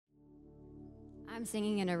I'm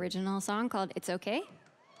singing an original song called It's Okay.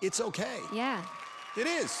 It's okay. Yeah. It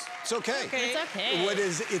is. It's okay. It's okay. What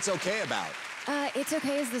is It's Okay about? It's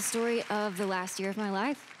Okay is the story of the last year of my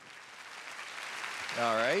life.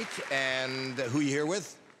 All right. And who you here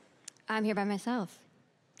with? I'm here by myself.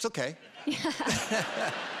 It's okay. And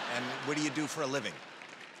what do you do for a living?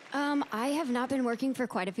 I have not been working for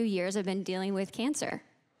quite a few years. I've been dealing with cancer.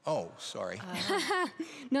 Oh, sorry.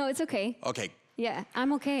 No, it's okay. Okay. Yeah,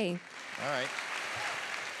 I'm okay. All right.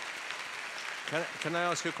 Can I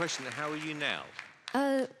ask you a question? How are you now?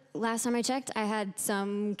 Last time I checked, I had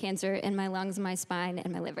some cancer in my lungs, my spine,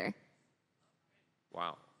 and my liver.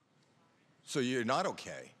 Wow. So you're not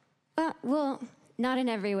okay. Well, not in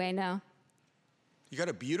every way, no. You got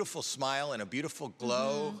a beautiful smile and a beautiful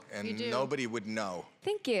glow, and nobody would know.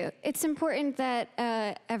 Thank you. It's important that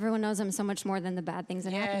everyone knows I'm so much more than the bad things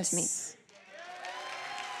that happen to me.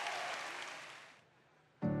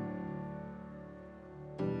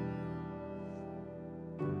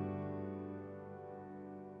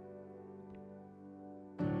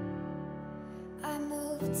 I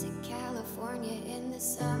moved to California in the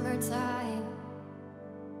summertime.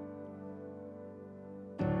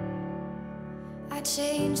 I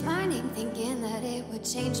changed my name thinking that it would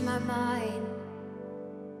change my mind.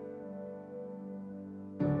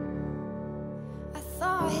 I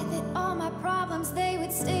thought that all my problems, they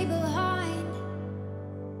would stay behind.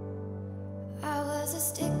 I was a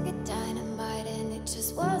stick of dynamite and it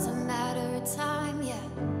just was a matter of time, yeah.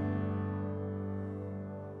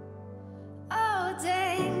 Oh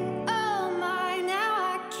dang, oh my, now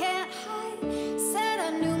I can't hide. Said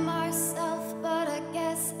I knew myself, but I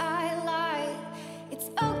guess I lied. It's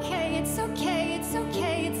okay, it's okay, it's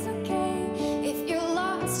okay, it's okay. If you're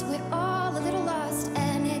lost, we're all a little lost,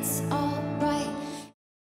 and it's all right.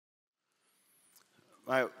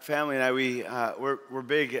 My family and I, we're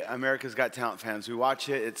big America's Got Talent fans. We watch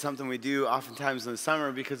it. It's something we do oftentimes in the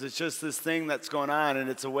summer because it's just this thing that's going on, and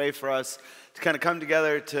it's a way for us to kind of come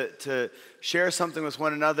together to share something with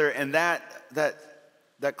one another. And that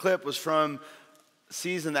clip was from a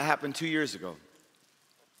season that happened 2 years ago.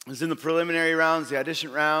 It was in the preliminary rounds, the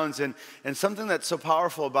audition rounds, and something that's so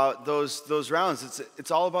powerful about those rounds,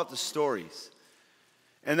 it's all about the stories.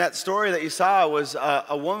 And that story that you saw was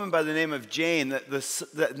a woman by the name of Jane.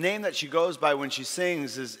 The name that she goes by when she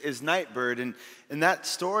sings is Nightbird. And that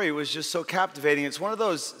story was just so captivating. It's one of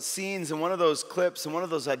those scenes and one of those clips and one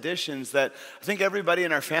of those auditions that I think everybody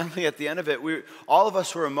in our family at the end of it, all of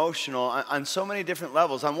us were emotional on so many different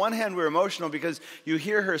levels. On one hand, we were emotional because you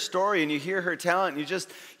hear her story and you hear her talent and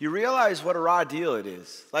you realize what a raw deal it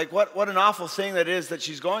is. Like what an awful thing that is that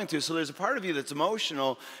she's going through. So there's a part of you that's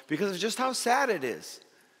emotional because of just how sad it is.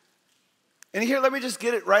 And here, let me just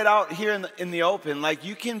get it right out here in the open. Like,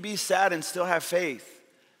 you can be sad and still have faith.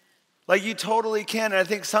 Like, you totally can. And I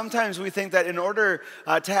think sometimes we think that in order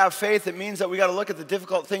to have faith, it means that we got to look at the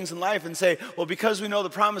difficult things in life and say, well, because we know the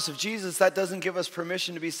promise of Jesus, that doesn't give us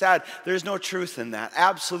permission to be sad. There's no truth in that.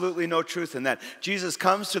 Absolutely no truth in that. Jesus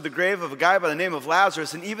comes to the grave of a guy by the name of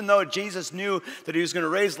Lazarus. And even though Jesus knew that he was going to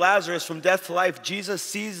raise Lazarus from death to life, Jesus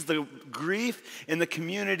sees the grief in the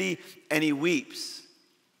community and he weeps.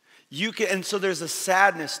 And so there's a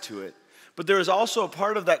sadness to it. But there was also a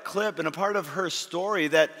part of that clip and a part of her story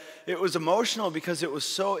that it was emotional because it was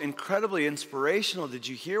so incredibly inspirational. Did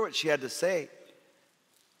you hear what she had to say?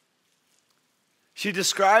 She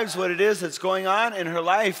describes what it is that's going on in her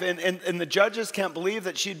life, and the judges can't believe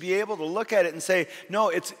that she'd be able to look at it and say, no,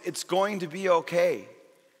 it's going to be okay.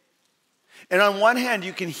 And on one hand,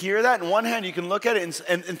 you can hear that. On one hand, you can look at it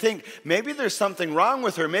and think, maybe there's something wrong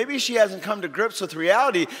with her. Maybe she hasn't come to grips with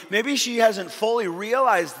reality. Maybe she hasn't fully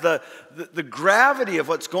realized the gravity of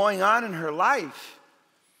what's going on in her life.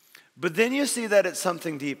 But then you see that it's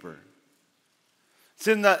something deeper. It's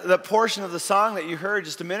in the portion of the song that you heard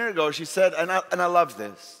just a minute ago. She said, and I love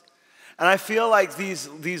this. And I feel like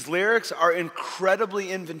these lyrics are incredibly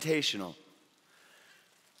invitational.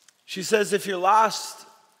 She says, if you're lost,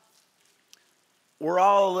 we're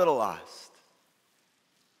all a little lost.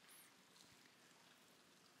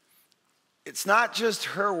 It's not just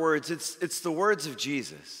her words, it's the words of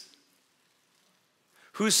Jesus,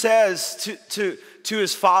 who says to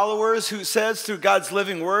his followers, who says through God's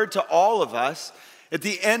living word to all of us, at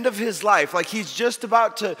the end of his life, like he's just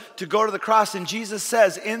about to go to the cross, and Jesus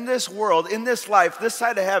says, in this world, in this life, this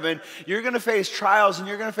side of heaven, you're going to face trials and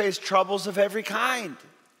you're going to face troubles of every kind.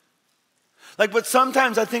 But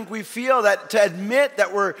sometimes I think we feel that to admit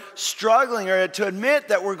that we're struggling or to admit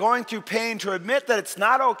that we're going through pain, to admit that it's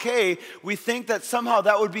not okay, we think that somehow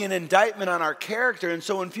that would be an indictment on our character. And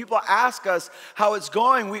so when people ask us how it's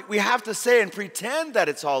going, we have to say and pretend that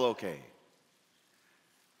it's all okay.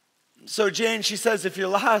 So Jane, she says, if you're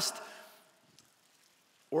lost,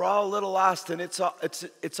 we're all a little lost, and it's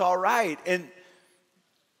all right. And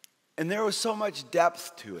there was so much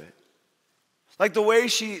depth to it. Like the way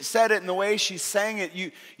she said it and the way she sang it,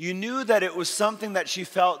 you knew that it was something that she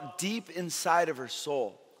felt deep inside of her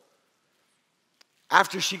soul.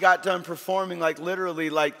 After she got done performing, like literally,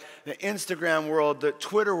 like the Instagram world, the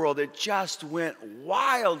Twitter world, it just went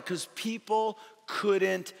wild because people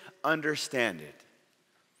couldn't understand it.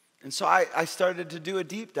 And so I started to do a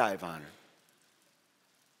deep dive on her.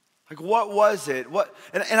 Like, what was it?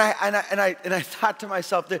 And I thought to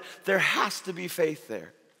myself that there has to be faith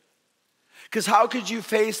there. Because how could you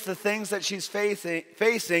face the things that she's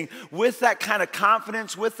facing with that kind of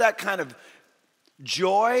confidence, with that kind of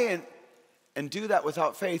joy, and do that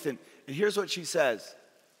without faith? And here's what she says.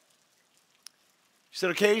 She said,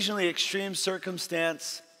 occasionally extreme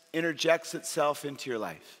circumstance interjects itself into your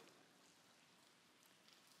life.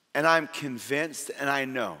 And I'm convinced and I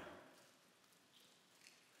know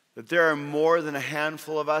that there are more than a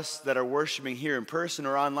handful of us that are worshiping here in person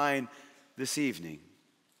or online this evening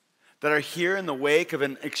that are here in the wake of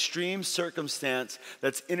an extreme circumstance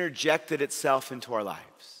that's interjected itself into our lives.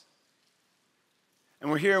 And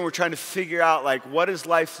we're here and we're trying to figure out, like, what does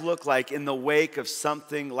life look like in the wake of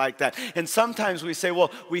something like that? And sometimes we say, well,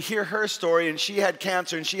 we hear her story and she had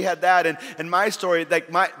cancer and she had that, and my story, like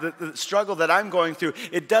the struggle that I'm going through,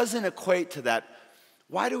 it doesn't equate to that.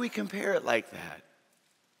 Why do we compare it like that?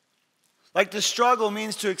 Like, the struggle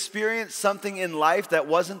means to experience something in life that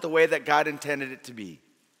wasn't the way that God intended it to be.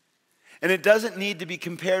 And it doesn't need to be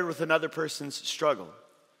compared with another person's struggle.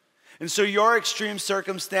 And so your extreme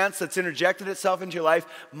circumstance that's interjected itself into your life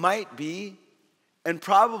might be, and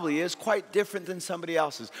probably is, quite different than somebody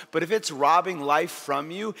else's. But if it's robbing life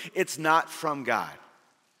from you, it's not from God.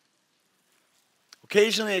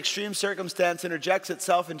 Occasionally, extreme circumstance interjects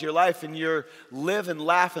itself into your life, and your live and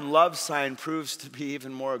laugh and love sign proves to be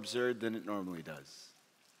even more absurd than it normally does.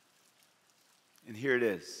 And here it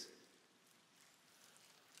is.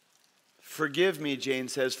 Forgive me, Jane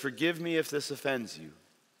says, forgive me if this offends you.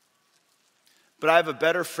 But I have a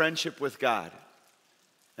better friendship with God.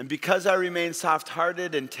 And because I remain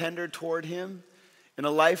soft-hearted and tender toward him, in a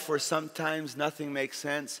life where sometimes nothing makes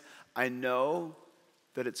sense, I know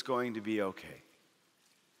that it's going to be okay.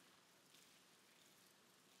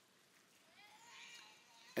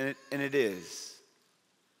 And it is.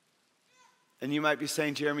 And you might be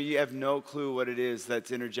saying, Jeremy, you have no clue what it is that's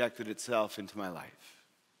interjected itself into my life.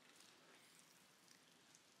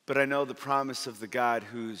 But I know the promise of the God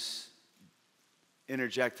who's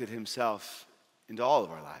interjected himself into all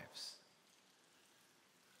of our lives.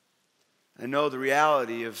 I know the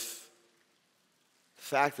reality of the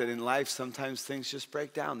fact that in life sometimes things just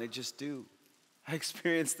break down. They just do. I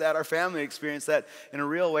experienced that. Our family experienced that in a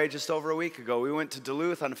real way just over a week ago. We went to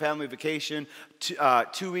Duluth on a family vacation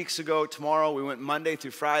 2 weeks ago. Tomorrow we went Monday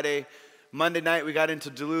through Friday. Monday night we got into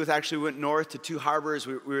Duluth. Actually we went north to Two Harbors.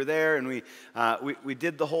 We were there and we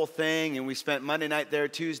did the whole thing, and we spent Monday night there,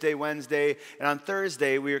 Tuesday, Wednesday, and on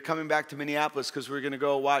Thursday we were coming back to Minneapolis because we were going to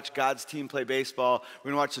go watch God's team play baseball.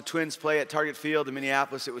 We're going to watch the Twins play at Target Field in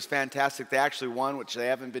Minneapolis. It was fantastic. They actually won, which they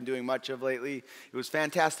haven't been doing much of lately. It was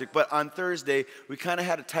fantastic. But on Thursday we kind of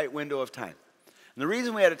had a tight window of time. And the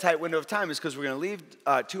reason we had a tight window of time is because we're going to leave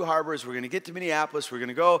Two Harbors. We're going to get to Minneapolis. We're going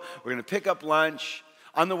to go. We're going to pick up lunch.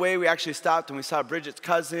 On the way, we actually stopped and we saw Bridget's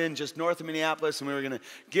cousin just north of Minneapolis, and we were going to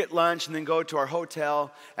get lunch and then go to our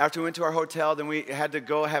hotel. After we went to our hotel, then we had to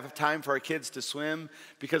go have time for our kids to swim,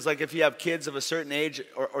 because like if you have kids of a certain age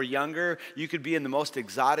or younger, you could be in the most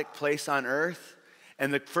exotic place on earth.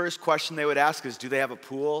 And the first question they would ask is, do they have a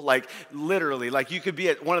pool? Like literally, like you could be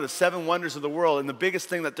at one of the 7 wonders of the world, and the biggest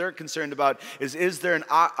thing that they're concerned about is there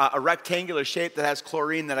a rectangular shape that has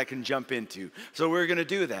chlorine that I can jump into? So we're going to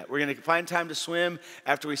do that. We're going to find time to swim.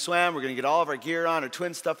 After we swam, we're going to get all of our gear on, our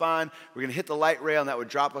Twins stuff on. We're going to hit the light rail, and that would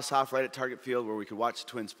drop us off right at Target Field where we could watch the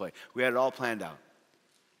Twins play. We had it all planned out.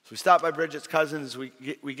 So we stopped by Bridget's cousins.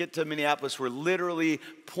 We get to Minneapolis. We're literally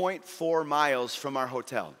 0.4 miles from our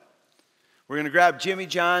hotel. We're going to grab Jimmy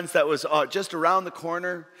John's that was just around the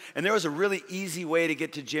corner. And there was a really easy way to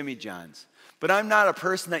get to Jimmy John's. But I'm not a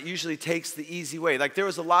person that usually takes the easy way. Like there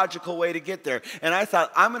was a logical way to get there. And I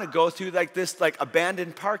thought, I'm going to go through like this like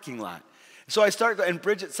abandoned parking lot. So I started, and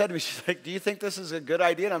Bridget said to me, she's like, do you think this is a good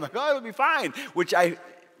idea? And I'm like, oh, it'll be fine. Which I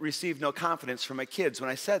received no confidence from my kids when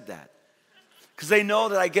I said that. because they know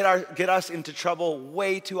that I get us into trouble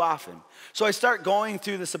way too often. So I start going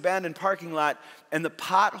through this abandoned parking lot, and the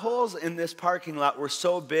potholes in this parking lot were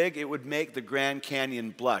so big it would make the Grand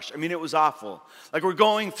Canyon blush. I mean, it was awful. Like, we're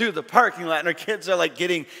going through the parking lot, and our kids are like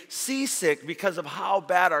getting seasick because of how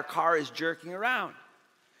bad our car is jerking around.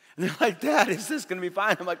 And they're like, Dad, is this going to be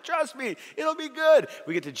fine? I'm like, trust me, it'll be good.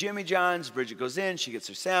 We get to Jimmy John's, Bridget goes in, she gets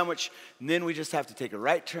her sandwich, and then we just have to take a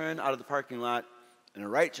right turn out of the parking lot and a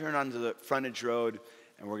right turn onto the frontage road,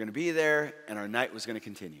 and we're going to be there, and our night was going to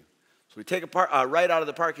continue. So we take a right out of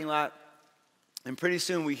the parking lot, and pretty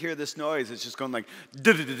soon we hear this noise. It's just going like,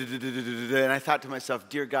 and I thought to myself,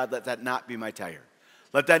 dear God, let that not be my tire.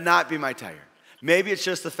 Let that not be my tire. Maybe it's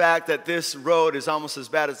just the fact that this road is almost as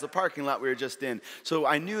bad as the parking lot we were just in. So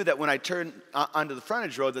I knew that when I turned onto the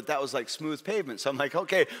frontage road that was like smooth pavement. So I'm like,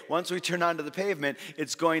 okay, once we turn onto the pavement,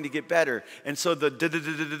 it's going to get better. And so the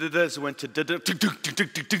went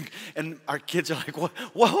to and our kids are like,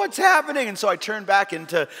 what's happening? And so I turned back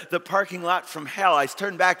into the parking lot from hell. I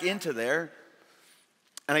turned back into there,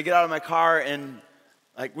 and I get out of my car, and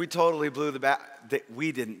like we totally blew the back.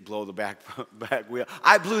 We didn't blow the back wheel.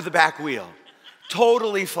 I blew the back wheel.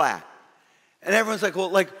 Totally flat. And everyone's like, well,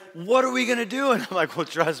 like, what are we going to do? And I'm like, well,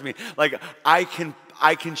 trust me. Like, I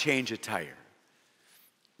can change a tire.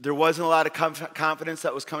 There wasn't a lot of confidence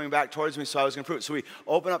that was coming back towards me, so I was going to prove it. So we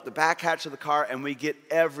open up the back hatch of the car, and we get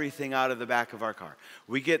everything out of the back of our car.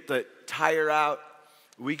 We get the tire out.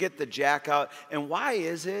 We get the jack out. And why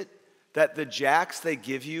is it that the jacks they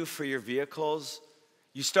give you for your vehicles,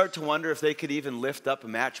 you start to wonder if they could even lift up a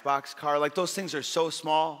Matchbox car? Like, those things are so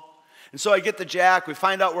small. And so I get the jack, we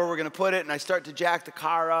find out where we're going to put it, and I start to jack the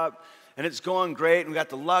car up, and it's going great, and we got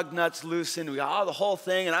the lug nuts loosened, we got the whole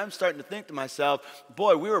thing, and I'm starting to think to myself,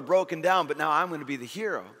 boy, we were broken down, but now I'm going to be the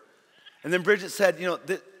hero. And then Bridget said, you know,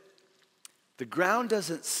 the ground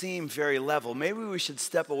doesn't seem very level. Maybe we should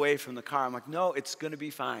step away from the car. I'm like, no, it's going to be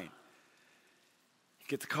fine.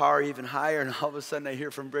 Get the car even higher, and all of a sudden I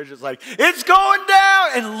hear from Bridget, it's like, it's going down!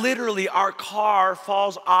 And literally our car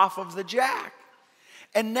falls off of the jack.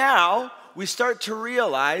 And now we start to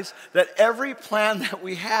realize that every plan that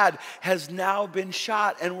we had has now been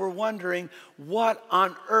shot, and we're wondering, what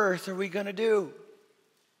on earth are we going to do?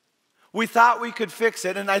 We thought we could fix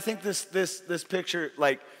it, and I think this picture,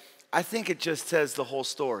 like, I think it just says the whole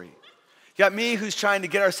story. You got me who's trying to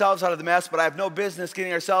get ourselves out of the mess, but I have no business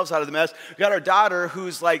getting ourselves out of the mess. You got our daughter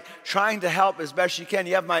who's like trying to help as best she can.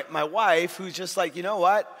 You have my wife who's just like, you know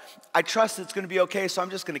what? I trust it's going to be okay, so I'm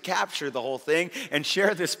just going to capture the whole thing and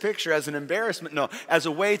share this picture as an embarrassment. No, as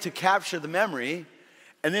a way to capture the memory.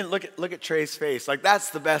 And then look at Trey's face. Like,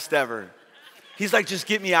 that's the best ever. He's like, just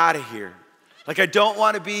get me out of here. Like, I don't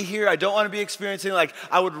want to be here. I don't want to be experiencing, like,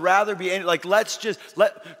 I would rather be, like,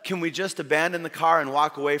 can we just abandon the car and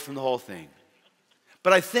walk away from the whole thing?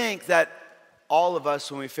 But I think that all of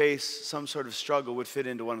us, when we face some sort of struggle, would fit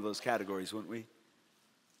into one of those categories, wouldn't we?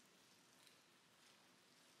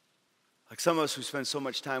 Like, some of us who spend so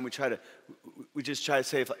much time, we just try to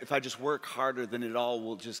say, if I just work harder, then it all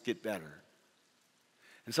will just get better.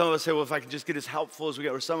 And some of us say, well, if I can just get as helpful as we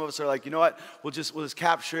get. Or some of us are like, you know what, we'll just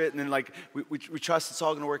capture it, and then like we trust it's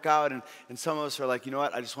all going to work out. And some of us are like, you know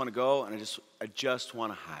what, I just want to go, and I just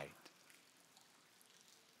want to hide.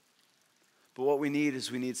 But what we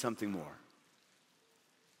need something more.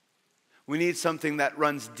 We need something that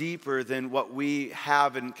runs deeper than what we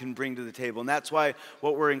have and can bring to the table. And that's why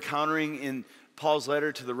what we're encountering in Paul's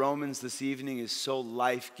letter to the Romans this evening is so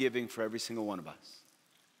life-giving for every single one of us.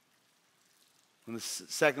 In the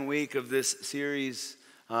second week of this series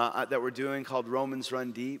that we're doing called Roman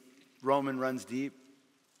Runs Deep.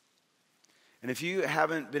 And if you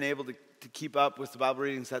haven't been able to keep up with the Bible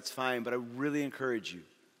readings, that's fine, but I really encourage you,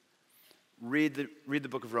 read the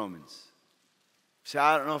book of Romans. Say,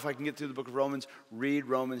 I don't know if I can get through the book of Romans. Read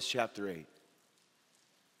Romans chapter 8.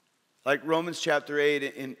 Like Romans chapter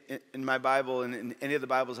 8 in my Bible and in any of the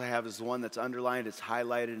Bibles I have is the one that's underlined, it's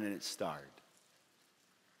highlighted, and it's starred.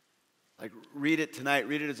 Like, read it tonight.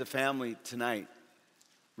 Read it as a family tonight.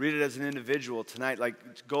 Read it as an individual tonight. Like,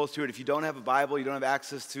 go through it. If you don't have a Bible, you don't have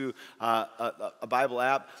access to a Bible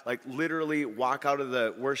app, like literally walk out of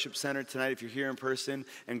the worship center tonight if you're here in person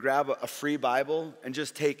and grab a free Bible and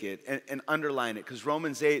just take it and underline it. Because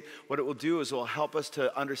Romans 8, what it will do is it will help us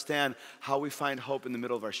to understand how we find hope in the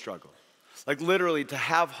middle of our struggle. Like, literally, to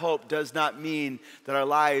have hope does not mean that our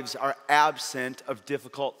lives are absent of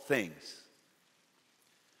difficult things.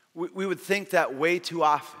 We would think that way too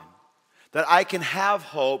often, that I can have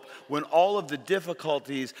hope when all of the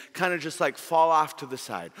difficulties kind of just like fall off to the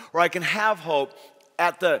side. Or I can have hope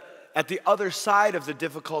at the the other side of the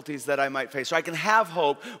difficulties that I might face. So I can have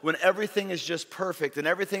hope when everything is just perfect and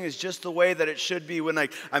everything is just the way that it should be, when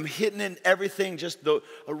I'm hitting in everything just the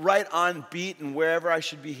right on beat and wherever I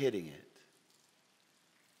should be hitting it.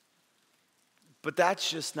 But that's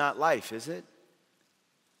just not life, is it?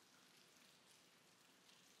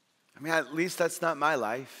 I mean, at least that's not my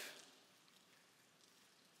life.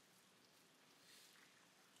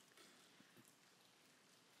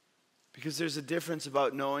 Because there's a difference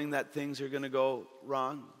about knowing that things are going to go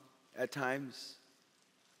wrong at times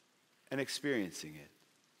and experiencing it.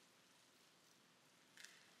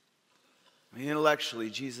 I mean,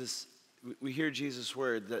 intellectually, we hear Jesus'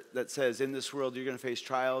 word that says, in this world you're going to face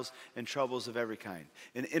trials and troubles of every kind.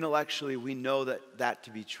 And intellectually, we know that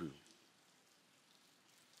to be true.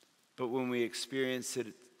 But when we experience it,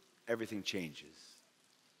 everything changes.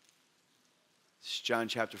 It's John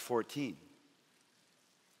chapter 14.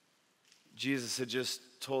 Jesus had just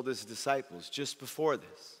told his disciples just before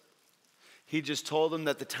this. He just told them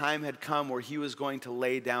that the time had come where he was going to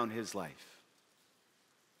lay down his life.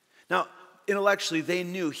 Now, intellectually, they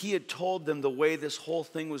knew he had told them the way this whole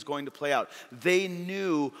thing was going to play out. They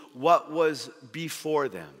knew what was before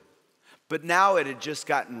them. But now it had just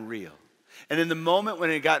gotten real. And in the moment when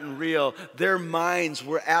it had gotten real, their minds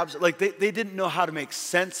were they didn't know how to make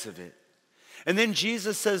sense of it. And then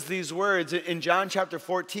Jesus says these words in John chapter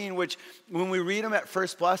 14, which when we read them at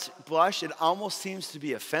first blush, it almost seems to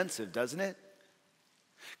be offensive, doesn't it?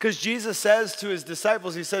 Because Jesus says to his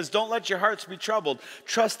disciples, he says, don't let your hearts be troubled.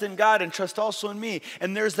 Trust in God and trust also in me.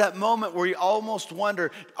 And there's that moment where you almost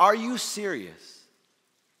wonder, are you serious?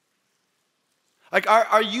 Like,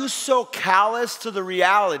 are you so callous to the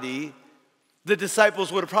reality, the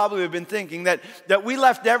disciples would have probably been thinking, that we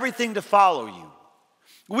left everything to follow you?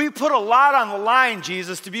 We put a lot on the line,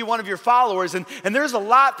 Jesus, to be one of your followers, and there's a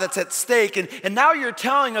lot that's at stake, and now you're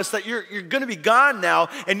telling us that you're going to be gone now,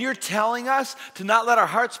 and you're telling us to not let our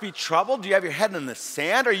hearts be troubled? Do you have your head in the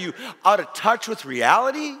sand? Are you out of touch with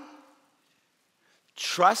reality?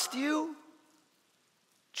 Trust you?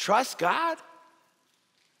 Trust God?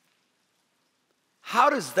 How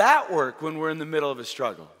does that work when we're in the middle of a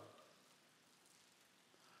struggle?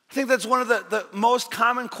 I think that's one of the most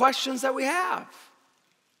common questions that we have.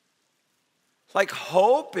 Like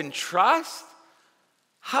hope and trust,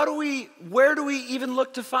 where do we even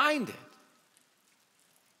look to find it?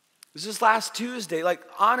 It was this last Tuesday,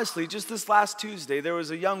 honestly, just this last Tuesday, there was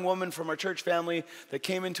a young woman from our church family that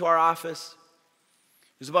came into our office.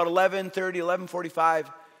 It was about 11:45.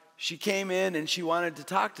 She came in and she wanted to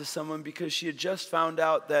talk to someone because she had just found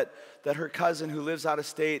out that her cousin who lives out of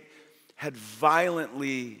state her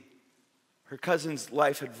cousin's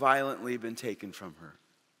life had violently been taken from her.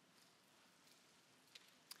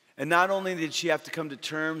 And not only did she have to come to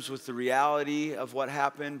terms with the reality of what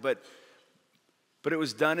happened, but it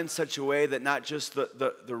was done in such a way that not just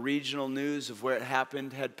the regional news of where it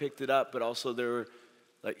happened had picked it up, but also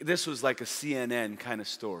this was like a CNN kind of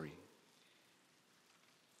story.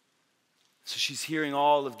 So she's hearing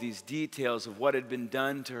all of these details of what had been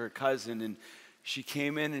done to her cousin, and she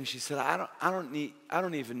came in and she said, I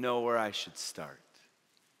don't even know where I should start.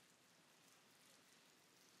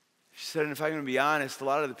 She said, and if I'm going to be honest, a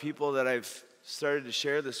lot of the people that I've started to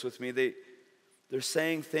share this with me, they're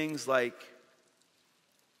saying things like,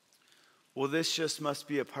 well, this just must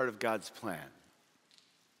be a part of God's plan.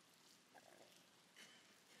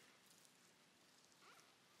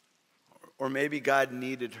 Or maybe God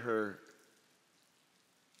needed her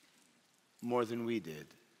more than we did.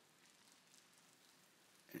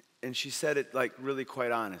 And she said it really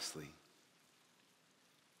quite honestly.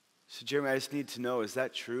 So Jeremy, I just need to know, is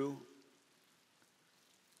that true?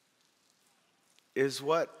 Is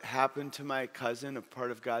what happened to my cousin a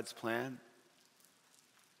part of God's plan?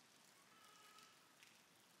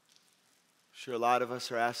 Sure, a lot of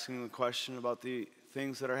us are asking the question about the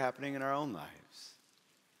things that are happening in our own lives.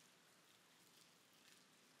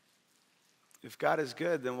 If God is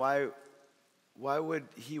good, then why would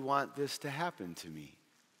he want this to happen to me?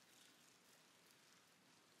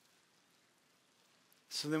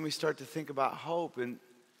 So then we start to think about hope and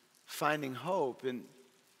finding hope, and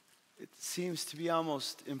it seems to be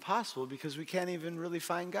almost impossible because we can't even really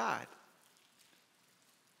find God.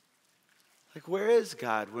 Where is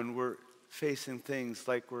God when we're facing things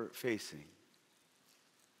like we're facing?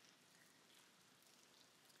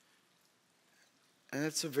 And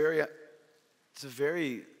it's a very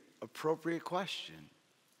appropriate question.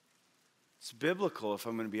 It's biblical, if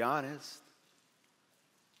I'm going to be honest.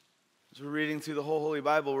 We're reading through the whole Holy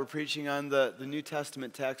Bible. We're preaching on the New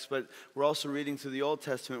Testament text, but we're also reading through the Old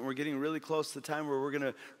Testament. We're getting really close to the time where we're going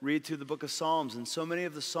to read through the book of Psalms. And so many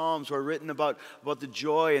of the Psalms are written about the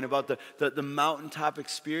joy and about the mountaintop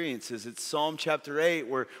experiences. It's Psalm chapter 8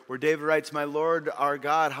 where David writes, "My Lord, our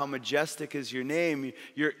God, how majestic is your name.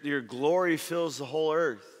 Your glory fills the whole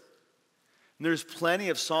earth." And there's plenty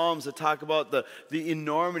of Psalms that talk about the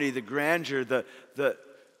enormity, the grandeur, the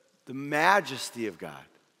majesty of God.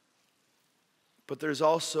 But there's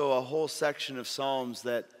also a whole section of Psalms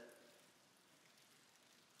that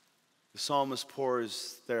the psalmist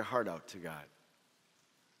pours their heart out to God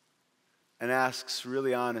and asks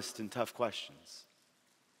really honest and tough questions.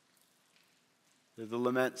 They're the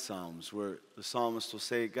lament psalms where the psalmist will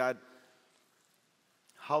say, "God,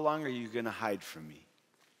 how long are you going to hide from me?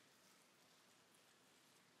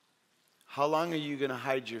 How long are you going to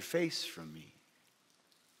hide your face from me?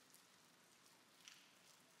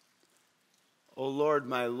 Oh Lord,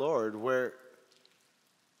 my Lord, where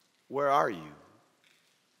are you?"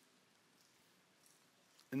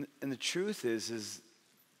 And the truth is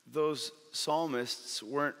those psalmists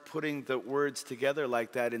weren't putting the words together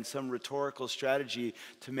like that in some rhetorical strategy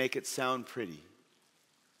to make it sound pretty.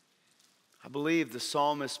 I believe the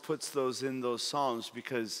psalmist puts those in those psalms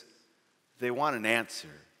because they want an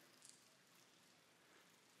answer.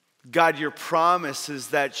 God, your promise is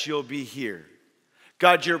that you'll be here.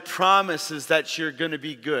 God, your promise is that you're going to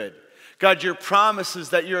be good. God, your promise is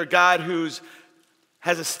that you're a God who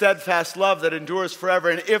has a steadfast love that endures forever.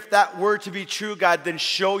 And if that were to be true, God, then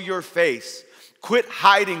show your face. Quit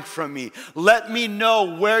hiding from me. Let me know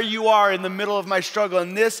where you are in the middle of my struggle.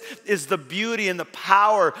 And this is the beauty and the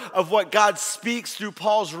power of what God speaks through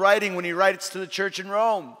Paul's writing when he writes to the church in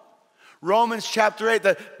Rome. Romans chapter 8,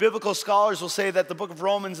 the biblical scholars will say that the book of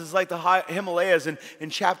Romans is like the Himalayas,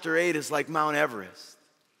 and chapter 8 is like Mount Everest.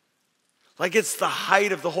 Like it's the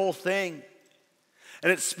height of the whole thing.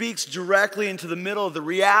 And it speaks directly into the middle of the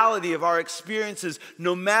reality of our experiences,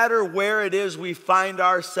 no matter where it is we find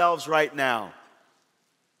ourselves right now.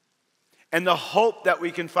 And the hope that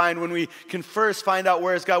we can find when we can first find out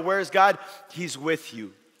where is God. Where is God? He's with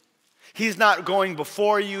you. He's not going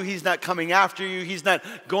before you. He's not coming after you. He's not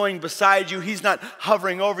going beside you. He's not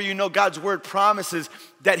hovering over you. No, God's word promises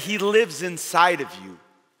that he lives inside of you.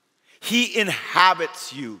 He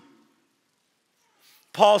inhabits you.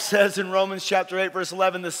 Paul says in Romans chapter 8, verse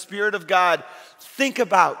 11, the Spirit of God, think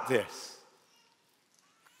about this.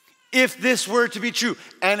 If this were to be true,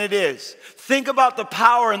 and it is, think about the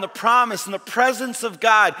power and the promise and the presence of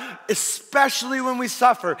God, especially when we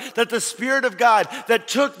suffer, that the Spirit of God that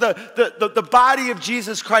took the body of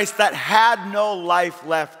Jesus Christ that had no life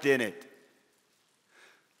left in it,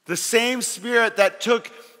 the same Spirit that took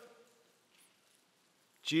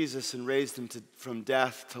Jesus and raised him from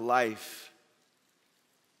death to life,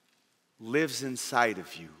 lives inside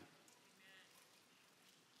of you.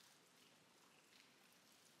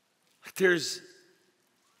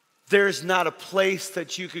 There's not a place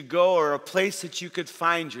that you could go or a place that you could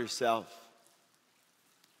find yourself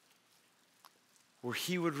where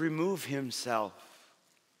he would remove himself.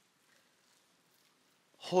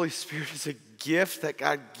 Holy Spirit is a gift that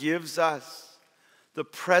God gives us. The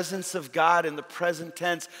presence of God in the present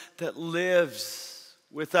tense that lives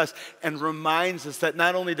with us and reminds us that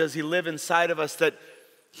not only does he live inside of us, that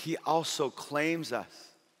he also claims us.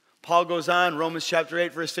 Paul goes on, Romans chapter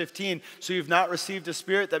 8, verse 15. So you've not received a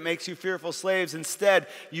spirit that makes you fearful slaves. Instead,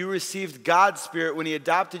 you received God's Spirit when he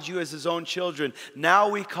adopted you as his own children. Now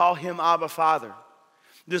we call him Abba, Father.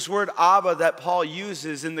 This word Abba that Paul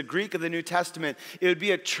uses in the Greek of the New Testament, it would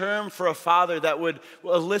be a term for a father that would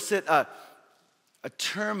elicit a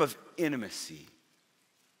term of intimacy,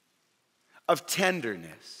 of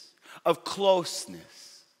tenderness, of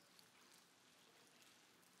closeness.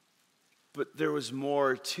 But there was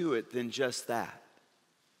more to it than just that.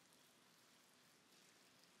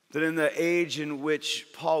 That in the age in which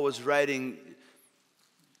Paul was writing,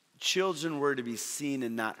 children were to be seen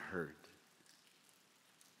and not heard.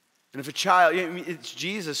 And if a child, it's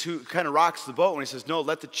Jesus who kind of rocks the boat when he says, no,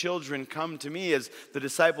 let the children come to me, as the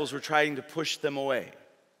disciples were trying to push them away.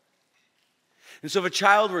 And so if a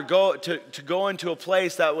child were to go into a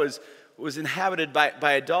place that was inhabited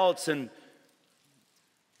by adults and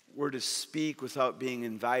were to speak without being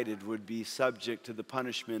invited, would be subject to the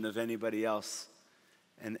punishment of anybody else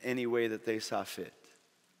in any way that they saw fit.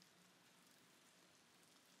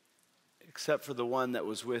 Except for the one that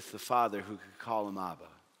was with the Father who could call him Abba.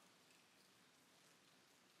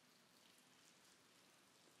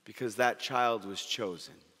 Because that child was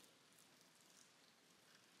chosen.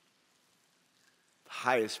 The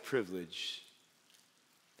highest privilege,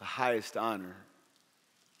 the highest honor.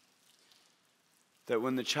 That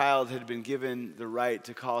when the child had been given the right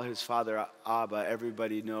to call his father Abba,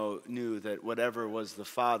 everybody knew that whatever was the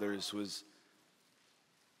father's was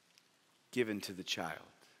given to the child.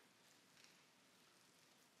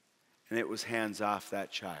 And it was hands off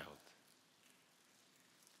that child.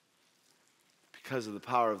 Because of the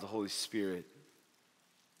power of the Holy Spirit,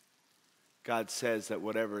 God says that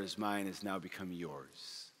whatever is mine has now become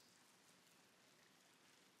yours.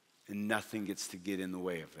 And nothing gets to get in the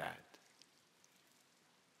way of that.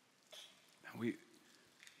 We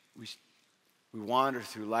wander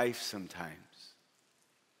through life sometimes.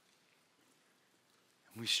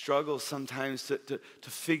 We struggle sometimes to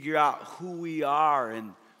figure out who we are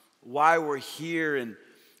and why we're here and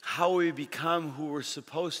how we become who we're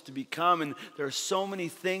supposed to become. And there are so many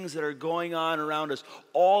things that are going on around us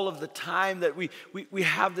all of the time that we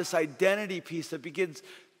have this identity piece that begins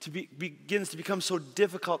to become so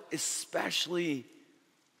difficult, especially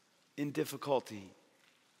in difficulty.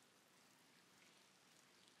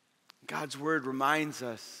 God's word reminds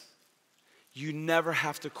us you never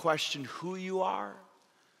have to question who you are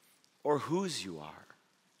or whose you are.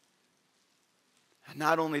 And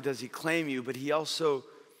not only does he claim you, but he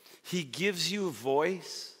gives you a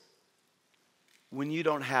voice when you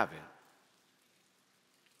don't have it.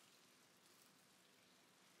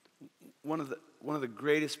 One of the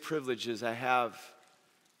greatest privileges I have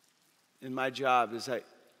in my job is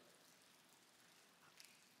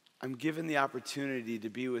I'm given the opportunity to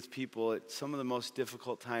be with people at some of the most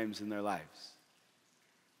difficult times in their lives.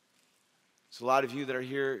 There's a lot of you that are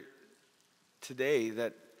here today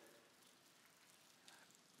that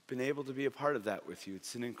have been able to be a part of that with you.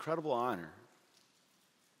 It's an incredible honor.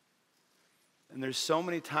 And there's so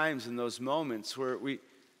many times in those moments where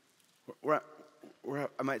I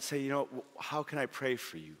might say, how can I pray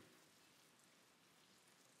for you?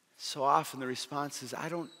 So often the response is, I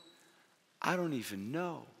don't even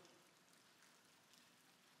know.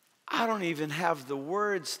 I don't even have the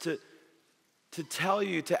words to tell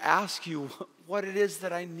you, to ask you what it is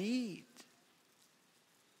that I need.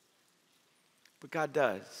 But God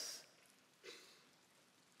does.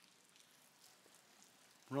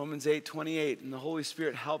 Romans 8:28, and the Holy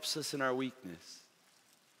Spirit helps us in our weakness.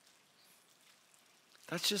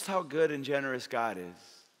 That's just how good and generous God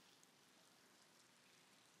is.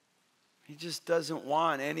 He just doesn't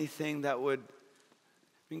want anything that would,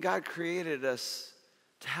 God created us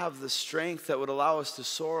to have the strength that would allow us to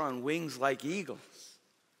soar on wings like eagles.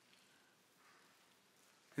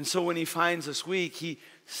 And so when he finds us weak, he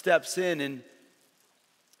steps in and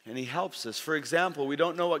he helps us. For example, we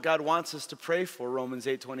don't know what God wants us to pray for, Romans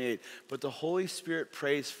 8:28, but the Holy Spirit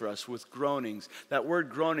prays for us with groanings. That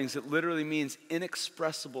word groanings, it literally means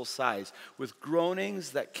inexpressible sighs, with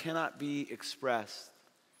groanings that cannot be expressed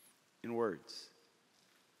in words.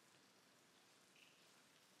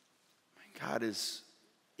 God is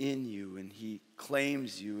in you, and he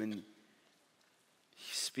claims you, and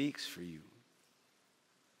he speaks for you.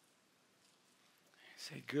 You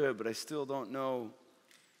say, good, but I still don't know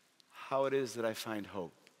how it is that I find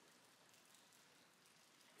hope.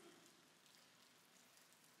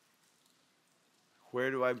 Where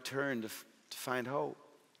do I turn to find hope?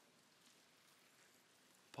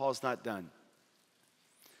 Paul's not done,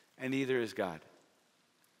 and neither is God.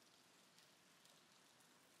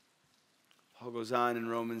 Paul goes on in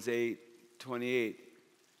Romans 8:28. He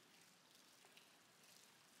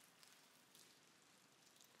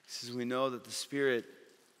says, we know that the Spirit,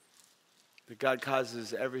 that God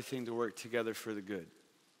causes everything to work together for the good.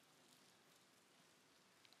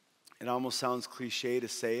 It almost sounds cliche to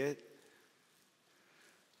say it,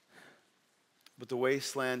 but the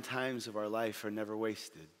wasteland times of our life are never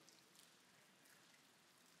wasted.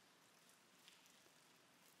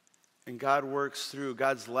 And God works through,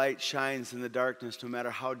 God's light shines in the darkness no matter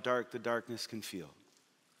how dark the darkness can feel.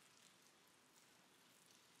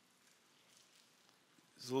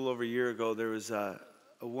 It was a little over a year ago, there was a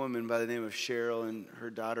woman by the name of Cheryl and her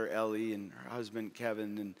daughter Ellie and her husband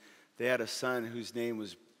Kevin, and they had a son whose name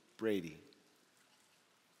was Brady.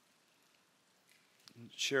 And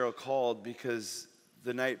Cheryl called because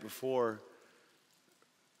the night before,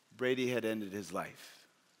 Brady had ended his life.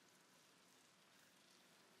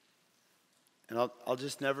 And I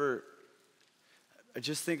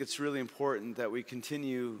just think it's really important that we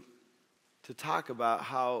continue to talk about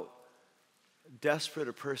how desperate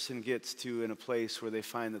a person gets to in a place where they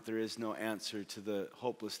find that there is no answer to the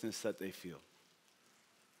hopelessness that they feel.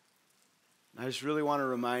 I just really want to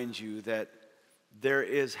remind you that there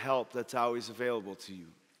is help that's always available to you.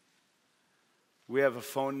 We have a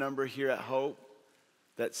phone number here at Hope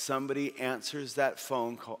that somebody answers that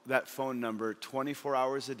phone call, that phone number 24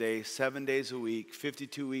 hours a day, 7 days a week,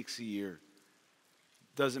 52 weeks a year.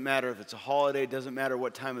 Doesn't matter if it's a holiday, doesn't matter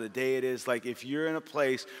what time of the day it is. Like if you're in a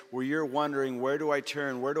place where you're wondering, where do I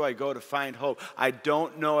turn? Where do I go to find hope? I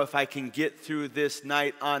don't know if I can get through this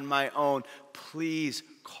night on my own. Please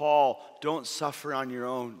call. Don't suffer on your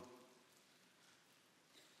own.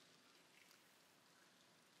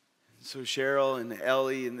 So Cheryl and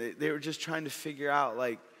Ellie, and they were just trying to figure out,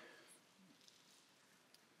 like,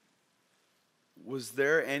 was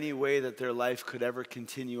there any way that their life could ever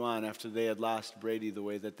continue on after they had lost Brady the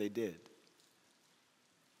way that they did?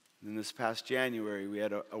 And this past January, we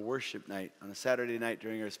had a worship night on a Saturday night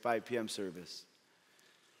during our 5 p.m. service.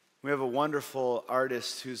 We have a wonderful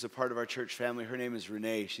artist who's a part of our church family. Her name is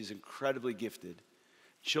Renee. She's incredibly gifted.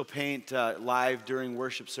 She'll paint live during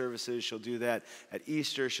worship services. She'll do that at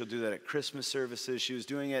Easter. She'll do that at Christmas services. She was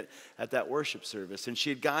doing it at that worship service. And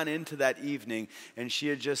she had gone into that evening, and she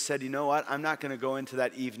had just said, you know what? I'm not going to go into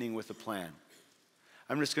that evening with a plan.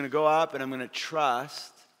 I'm just going to go up, and I'm going to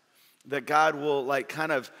trust that God will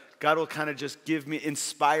kind of just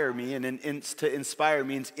inspire me. And to inspire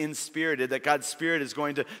means inspirited, that God's Spirit is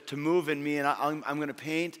going to move in me, and I'm going to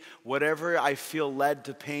paint whatever I feel led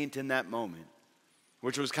to paint in that moment.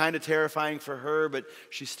 Which was kind of terrifying for her, but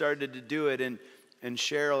she started to do it. And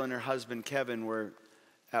Cheryl and her husband, Kevin, were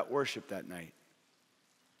at worship that night.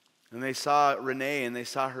 And they saw Renee, and they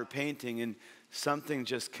saw her painting, and something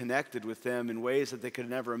just connected with them in ways that they could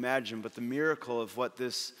never imagine. But the miracle of what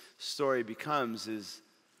this story becomes is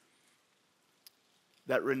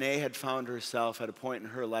that Renee had found herself at a point in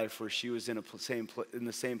her life where she was in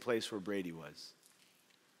the same place where Brady was.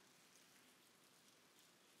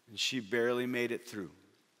 And she barely made it through.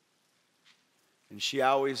 And she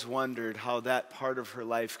always wondered how that part of her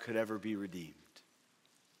life could ever be redeemed.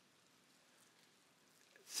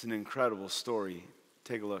 It's an incredible story.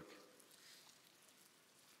 Take a look.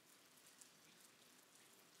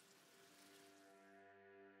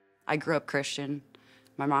 I grew up Christian.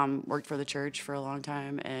 My mom worked for the church for a long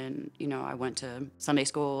time, and, I went to Sunday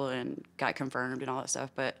school and got confirmed and all that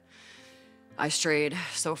stuff, but I strayed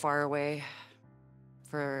so far away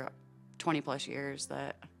for 20 plus years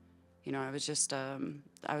that, I was just,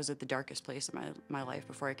 I was at the darkest place in my life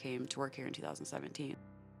before I came to work here in 2017.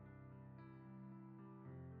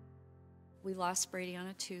 We lost Brady on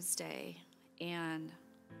a Tuesday, and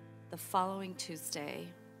the following Tuesday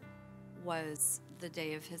was the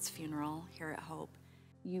day of his funeral here at Hope.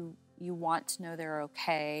 You want to know they're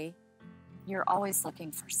okay. You're always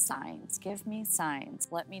looking for signs. Give me signs.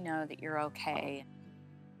 Let me know that you're okay.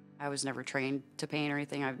 I was never trained to paint or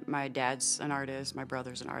anything. My dad's an artist, my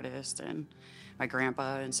brother's an artist, and my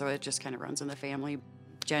grandpa, and so it just kind of runs in the family.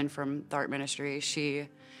 Jen from the art ministry, she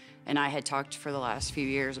and I had talked for the last few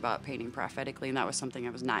years about painting prophetically, and that was something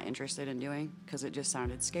I was not interested in doing because it just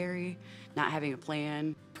sounded scary, not having a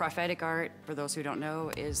plan. Prophetic art, for those who don't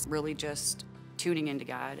know, is really just tuning into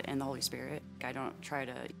God and the Holy Spirit. I don't try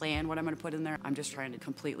to plan what I'm going to put in there. I'm just trying to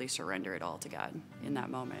completely surrender it all to God in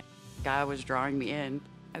that moment. God was drawing me in.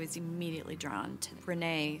 I was immediately drawn to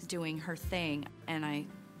Renee doing her thing, and I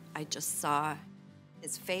just saw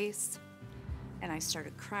his face, and I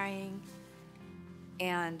started crying,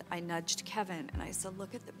 and I nudged Kevin, and I said,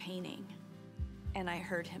 look at the painting, and I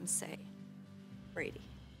heard him say, Brady.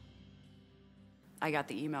 I got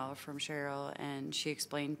the email from Cheryl, and she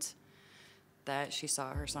explained that she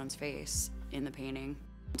saw her son's face in the painting.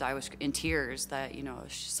 I was in tears that,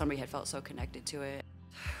 somebody had felt so connected to it.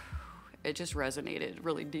 It just resonated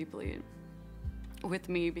really deeply with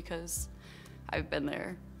me because I've been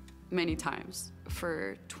there many times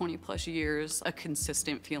for 20 plus years. A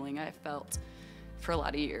consistent feeling I felt for a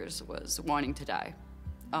lot of years was wanting to die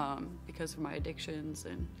because of my addictions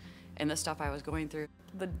and the stuff I was going through.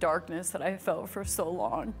 The darkness that I felt for so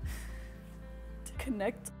long, to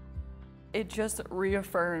connect, it just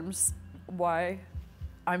reaffirms why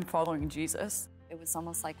I'm following Jesus. It was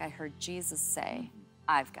almost like I heard Jesus say,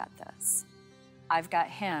 I've got this. I've got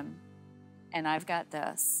him, and I've got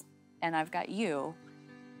this, and I've got you,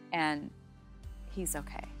 and he's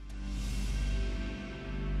okay.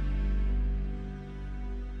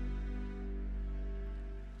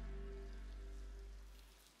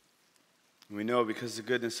 We know because of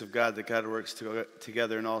the goodness of God that God works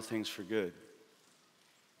together in all things for good.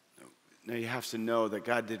 Now you have to know that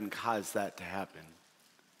God didn't cause that to happen.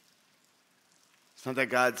 It's not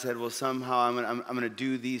that God said, well, somehow I'm going to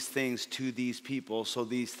do these things to these people so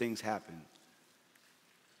these things happen.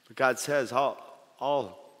 But God says,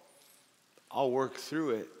 I'll work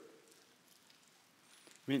through it.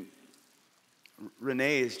 I mean,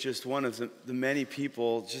 Renee is just one of the many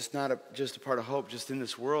people, just not just a part of Hope, just in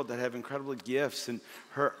this world that have incredible gifts. And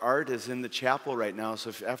her art is in the chapel right now. So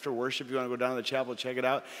if after worship you want to go down to the chapel, check it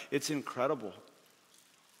out. It's incredible.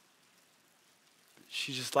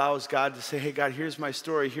 She just allows God to say, hey, God, here's my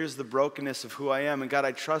story. Here's the brokenness of who I am. And God,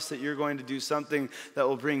 I trust that you're going to do something that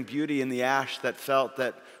will bring beauty in the ash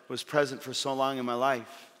that was present for so long in my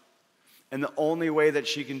life. And the only way that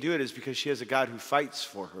she can do it is because she has a God who fights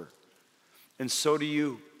for her. And so do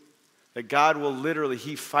you. That God will literally,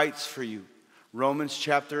 he fights for you. Romans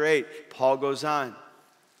chapter 8, Paul goes on.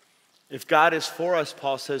 If God is for us,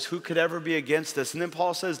 Paul says, who could ever be against us? And then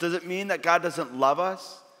Paul says, does it mean that God doesn't love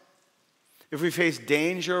us? If we face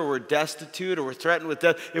danger, or we're destitute, or we're threatened with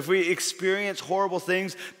death, if we experience horrible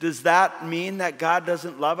things, does that mean that God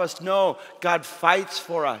doesn't love us? No, God fights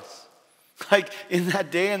for us. Like in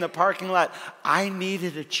that day in the parking lot, I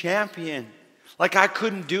needed a champion. Like I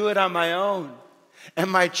couldn't do it on my own.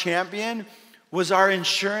 And my champion was our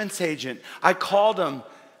insurance agent. I called him.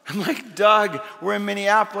 I'm like, Doug, we're in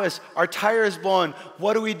Minneapolis. Our tire is blown.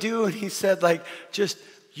 What do we do? And he said, like, just,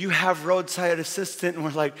 you have roadside assistant. And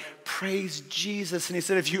we're like, praise Jesus. And he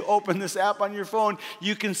said, if you open this app on your phone,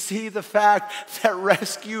 you can see the fact that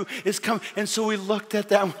rescue is coming. And so we looked at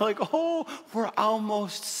that and we're like, oh, we're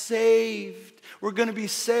almost saved. We're going to be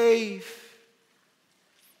safe.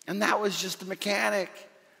 And that was just the mechanic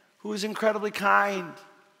who was incredibly kind.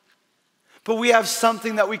 But we have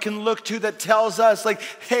something that we can look to that tells us, like,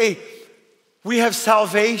 hey, we have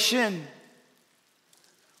salvation.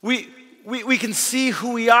 We can see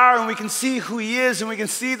who we are, and we can see who he is, and we can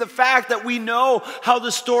see the fact that we know how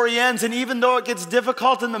the story ends. And even though it gets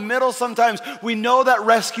difficult in the middle sometimes, we know that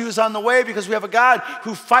rescue is on the way because we have a God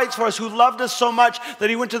who fights for us, who loved us so much that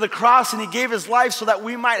he went to the cross and he gave his life so that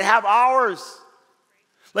we might have ours.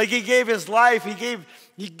 Like he gave his life, he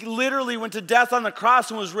literally went to death on the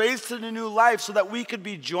cross and was raised to the new life so that we could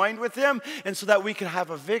be joined with him and so that we could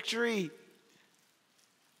have a victory.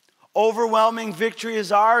 Overwhelming victory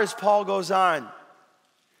is ours, Paul goes on.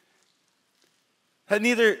 That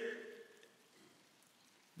neither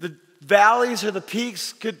the valleys or the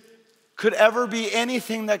peaks could ever be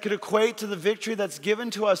anything that could equate to the victory that's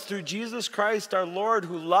given to us through Jesus Christ, our Lord,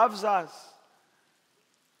 who loves us.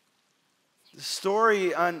 The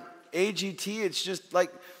story on AGT, it's just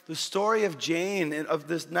like the story of Jane and of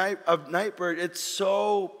Nightbird. It's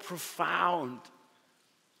so profound.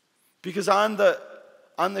 Because on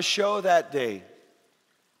the show that day,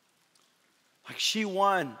 like she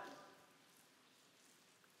won.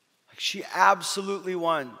 Like she absolutely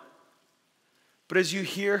won. But as you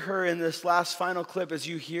hear her in this last final clip, as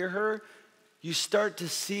you hear her, you start to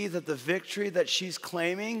see that the victory that she's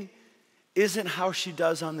claiming isn't how she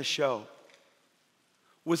does on the show.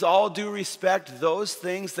 With all due respect, those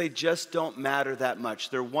things, they just don't matter that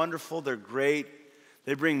much. They're wonderful, they're great,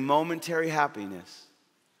 they bring momentary happiness.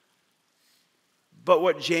 But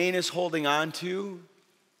what Jane is holding on to,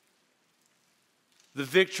 the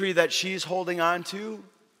victory that she's holding on to,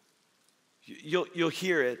 you'll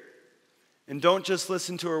hear it. And don't just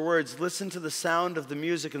listen to her words, listen to the sound of the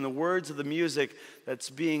music and the words of the music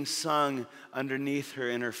that's being sung underneath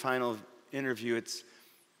her in her final interview.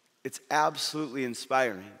 It's absolutely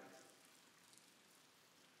inspiring.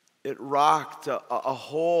 It rocked a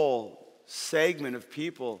whole segment of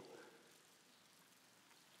people.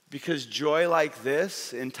 Because joy like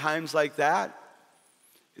this, in times like that,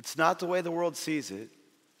 it's not the way the world sees it.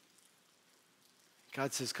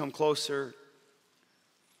 God says, come closer.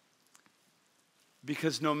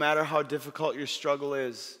 Because no matter how difficult your struggle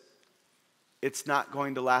is, it's not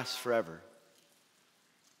going to last forever.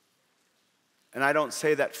 And I don't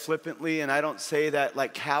say that flippantly, and I don't say that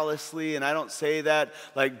like callously, and I don't say that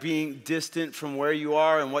like being distant from where you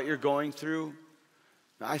are and what you're going through.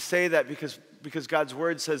 I say that because God's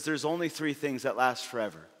word says there's only three things that last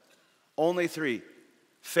forever. Only three.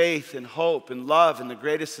 Faith and hope and love, and the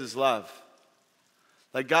greatest is love.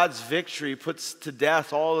 Like God's victory puts to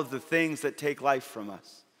death all of the things that take life from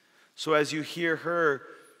us. So as you hear her,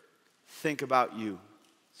 think about you.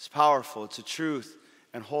 It's powerful, it's a truth,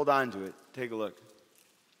 and hold on to it. Take a look.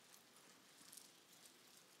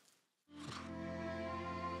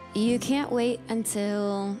 You can't wait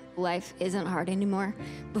until life isn't hard anymore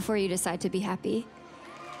before you decide to be happy.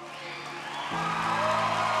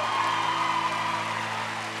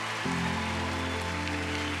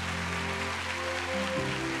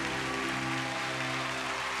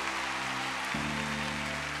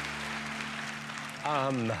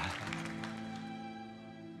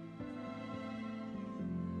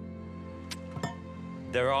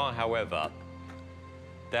 There are, however,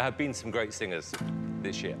 there have been some great singers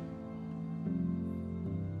this year.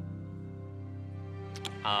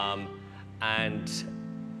 And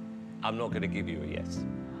I'm not going to give you a yes.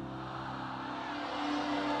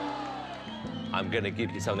 I'm going to give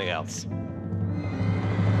you something else.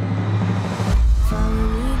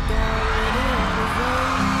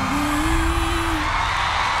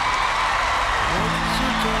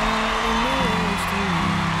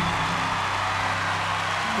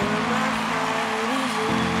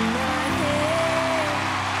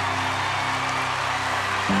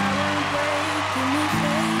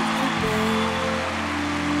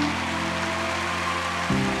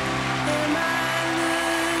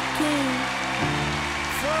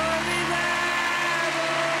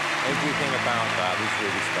 Everything about that is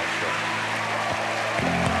really special.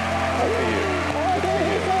 Good for you.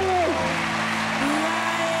 Good for you.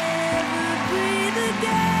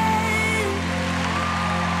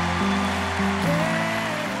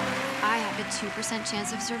 I have a 2%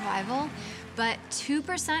 chance of survival, but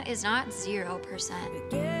 2% is not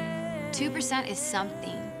 0%. 2% is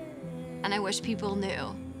something, and I wish people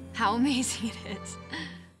knew how amazing it is.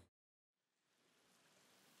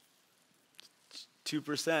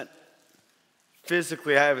 2%.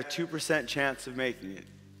 Physically, I have a 2% chance of making it.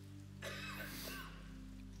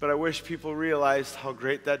 But I wish people realized how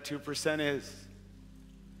great that 2% is.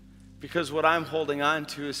 Because what I'm holding on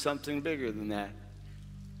to is something bigger than that.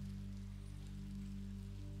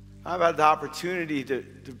 I've had the opportunity to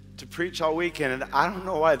preach all weekend, and I don't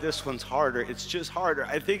know why this one's harder. It's just harder.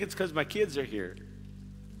 I think it's because my kids are here.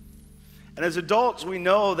 And as adults, we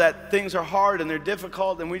know that things are hard and they're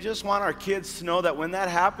difficult, and we just want our kids to know that when that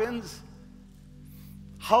happens,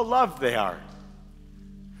 how loved they are.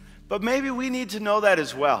 But maybe we need to know that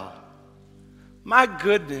as well. My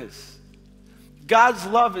goodness, God's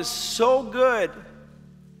love is so good.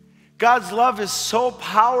 God's love is so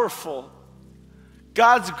powerful.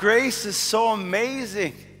 God's grace is so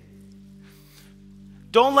amazing.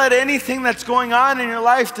 Don't let anything that's going on in your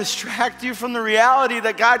life distract you from the reality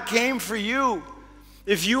that God came for you.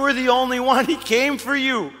 If you were the only one, He came for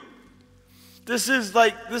you. This is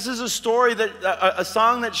a story that a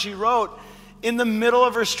song that she wrote in the middle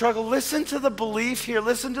of her struggle. Listen to the belief here.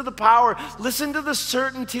 Listen to the power. Listen to the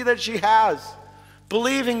certainty that she has.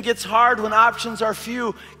 Believing gets hard when options are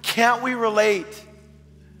few. Can't we relate?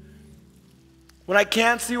 When I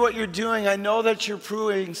can't see what you're doing, I know that you're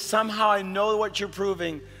proving. Somehow I know what you're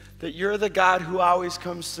proving, that you're the God who always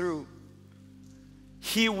comes through.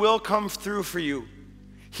 He will come through for you.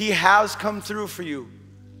 He has come through for you.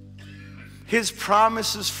 His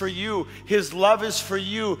promise is for you. His love is for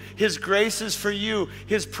you. His grace is for you.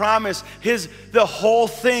 His promise, the whole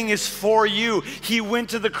thing is for you. He went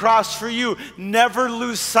to the cross for you. Never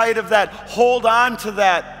lose sight of that. Hold on to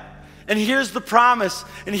that. And here's the promise.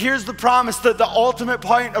 And here's the promise that the ultimate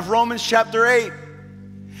point of Romans chapter 8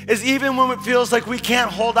 is even when it feels like we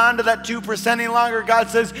can't hold on to that 2% any longer, God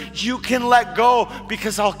says, you can let go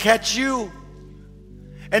because I'll catch you.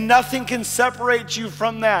 And nothing can separate you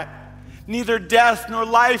from that. Neither death, nor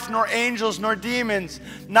life, nor angels, nor demons.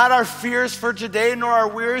 Not our fears for today, nor our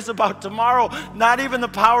worries about tomorrow. Not even the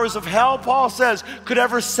powers of hell, Paul says, could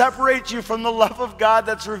ever separate you from the love of God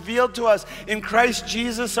that's revealed to us in Christ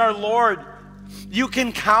Jesus our Lord. You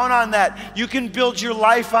can count on that. You can build your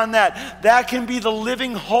life on that. That can be the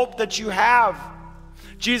living hope that you have.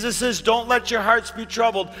 Jesus says, don't let your hearts be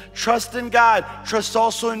troubled. Trust in God. Trust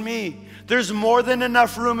also in me. There's more than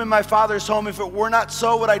enough room in my Father's home. If it were not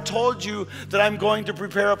so, would I told you that I'm going to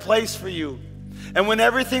prepare a place for you. And when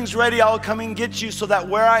everything's ready, I'll come and get you so that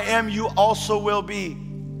where I am, you also will be.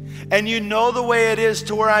 And you know the way it is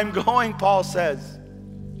to where I'm going, Paul says.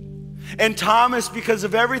 And Thomas, because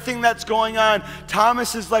of everything that's going on,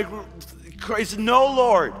 Thomas is like, no,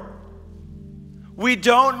 Lord, we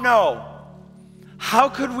don't know. How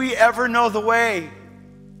could we ever know the way?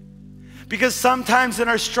 Because sometimes in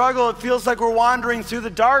our struggle, it feels like we're wandering through the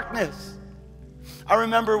darkness. I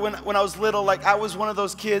remember when I was little, I was one of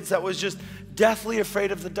those kids that was just deathly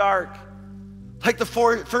afraid of the dark. Like the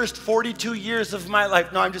first 42 years of my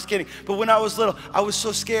life. No, I'm just kidding. But when I was little, I was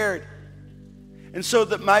so scared. And so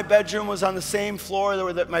that my bedroom was on the same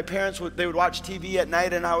floor that my parents they would watch TV at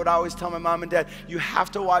night, and I would always tell my mom and dad, you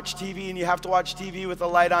have to watch TV, and you have to watch TV with the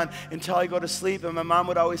light on until I go to sleep. And my mom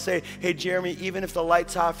would always say, hey, Jeremy, even if the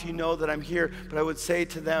light's off, you know that I'm here. But I would say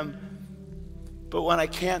to them, but when I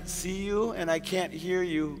can't see you and I can't hear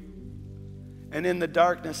you, and in the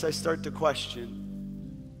darkness I start to question.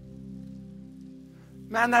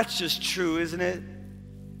 Man, that's just true, isn't it?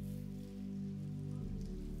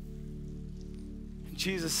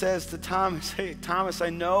 Jesus says to Thomas, hey, Thomas, I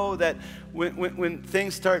know that when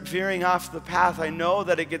things start veering off the path, I know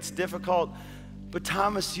that it gets difficult. But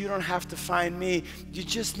Thomas, you don't have to find me. You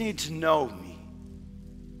just need to know me.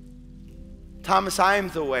 Thomas, I am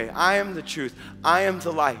the way. I am the truth. I am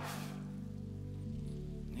the life.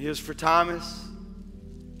 He is for Thomas.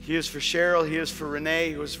 He is for Cheryl. He is for Renee.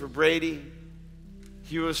 He was for Brady.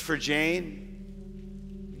 He was for Jane.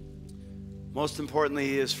 Most importantly,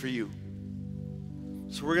 he is for you.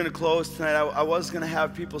 So we're going to close tonight. I was going to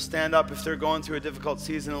have people stand up if they're going through a difficult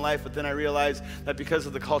season in life, but then I realized that because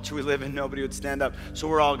of the culture we live in, nobody would stand up. So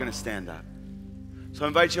we're all going to stand up. So I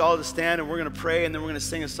invite you all to stand, and we're going to pray, and then we're going to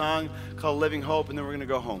sing a song called Living Hope, and then we're going to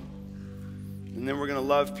go home. And then we're going to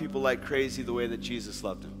love people like crazy the way that Jesus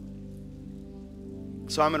loved them.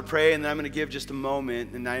 So I'm going to pray, and then I'm going to give just a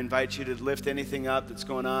moment, and I invite you to lift anything up that's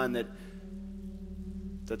going on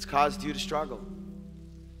that's caused you to struggle.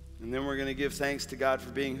 And then we're going to give thanks to God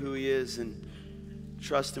for being who he is and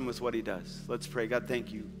trust him with what he does. Let's pray. God,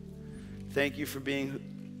 thank you. Thank you for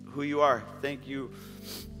being who you are. Thank you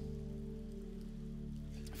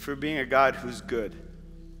for being a God who's good.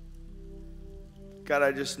 God,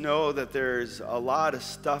 I just know that there's a lot of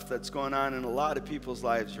stuff that's going on in a lot of people's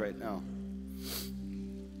lives right now.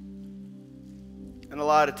 And a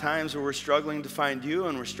lot of times where we're struggling to find you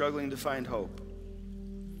and we're struggling to find hope.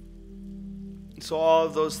 So all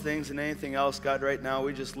of those things and anything else, God, right now,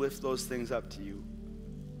 we just lift those things up to you.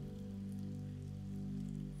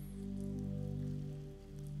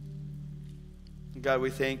 God, we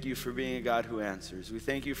thank you for being a God who answers. We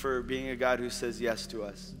thank you for being a God who says yes to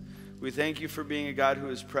us. We thank you for being a God who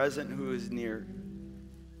is present, who is near.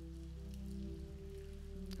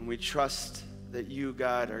 And we trust that you,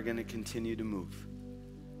 God, are going to continue to move.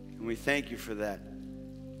 And we thank you for that.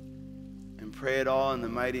 And pray it all in the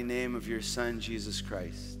mighty name of your Son, Jesus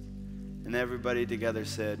Christ. And everybody together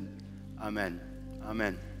said, Amen.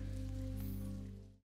 Amen.